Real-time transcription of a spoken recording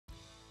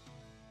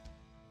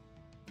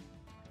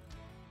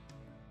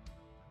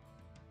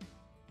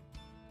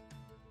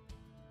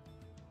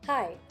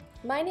Hi,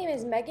 my name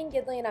is Megan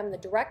Gidley and I'm the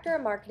Director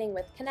of Marketing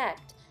with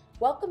Connect.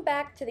 Welcome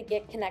back to the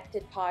Get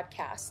Connected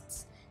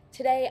podcasts.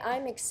 Today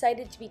I'm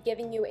excited to be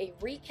giving you a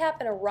recap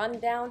and a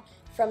rundown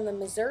from the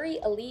Missouri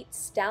Elite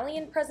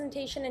Stallion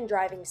presentation and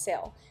driving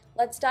sale.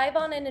 Let's dive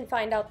on in and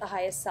find out the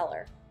highest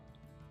seller.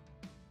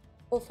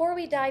 Before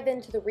we dive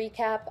into the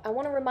recap, I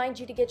want to remind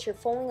you to get your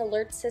foaling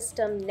alert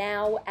system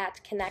now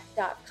at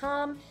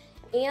connect.com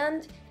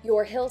and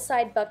your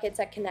Hillside buckets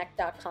at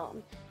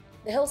connect.com.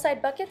 The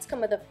Hillside buckets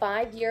come with a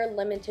 5-year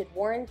limited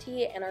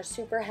warranty and are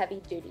super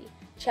heavy duty.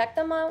 Check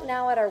them out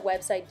now at our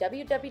website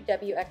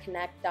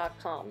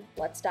www.connect.com.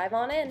 Let's dive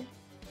on in.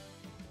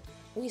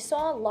 We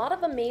saw a lot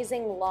of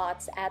amazing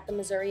lots at the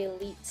Missouri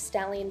Elite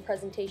Stallion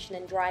presentation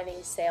and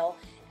driving sale,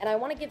 and I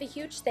want to give a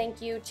huge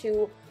thank you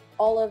to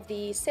all of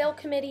the sale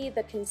committee,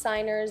 the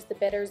consigners, the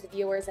bidders, the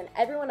viewers, and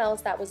everyone else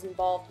that was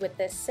involved with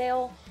this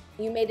sale.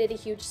 You made it a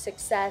huge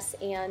success,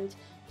 and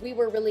we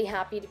were really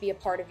happy to be a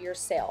part of your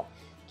sale.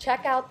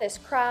 Check out this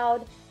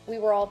crowd. We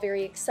were all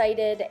very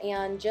excited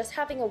and just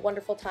having a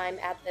wonderful time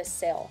at this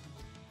sale.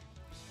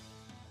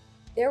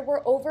 There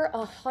were over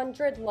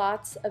 100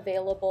 lots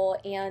available,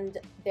 and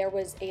there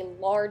was a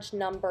large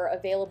number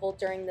available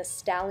during the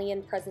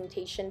Stallion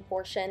presentation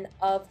portion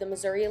of the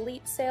Missouri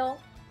Elite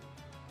sale.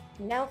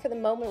 Now for the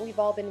moment we've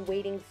all been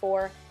waiting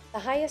for. The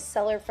highest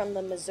seller from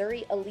the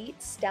Missouri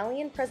Elite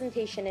Stallion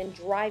presentation and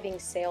driving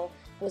sale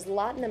was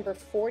lot number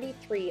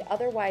 43,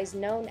 otherwise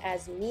known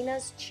as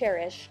Nina's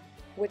Cherish,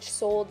 which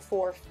sold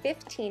for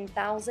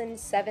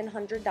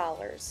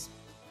 $15,700.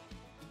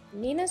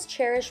 Nina's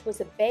Cherish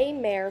was a bay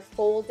mare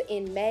foaled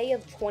in May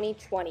of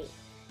 2020.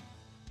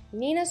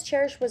 Nina's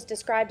Cherish was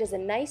described as a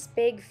nice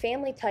big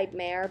family type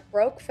mare,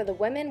 broke for the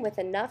women with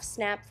enough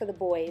snap for the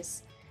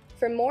boys.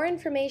 For more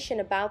information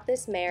about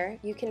this mare,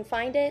 you can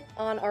find it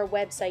on our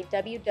website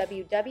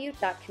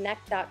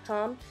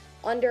www.connect.com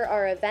under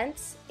our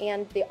events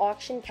and the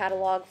auction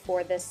catalog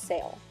for this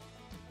sale.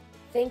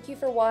 Thank you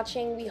for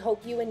watching. We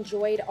hope you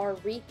enjoyed our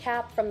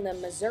recap from the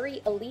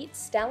Missouri Elite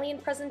Stallion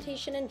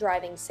presentation and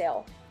driving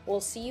sale. We'll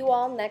see you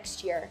all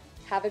next year.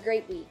 Have a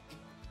great week.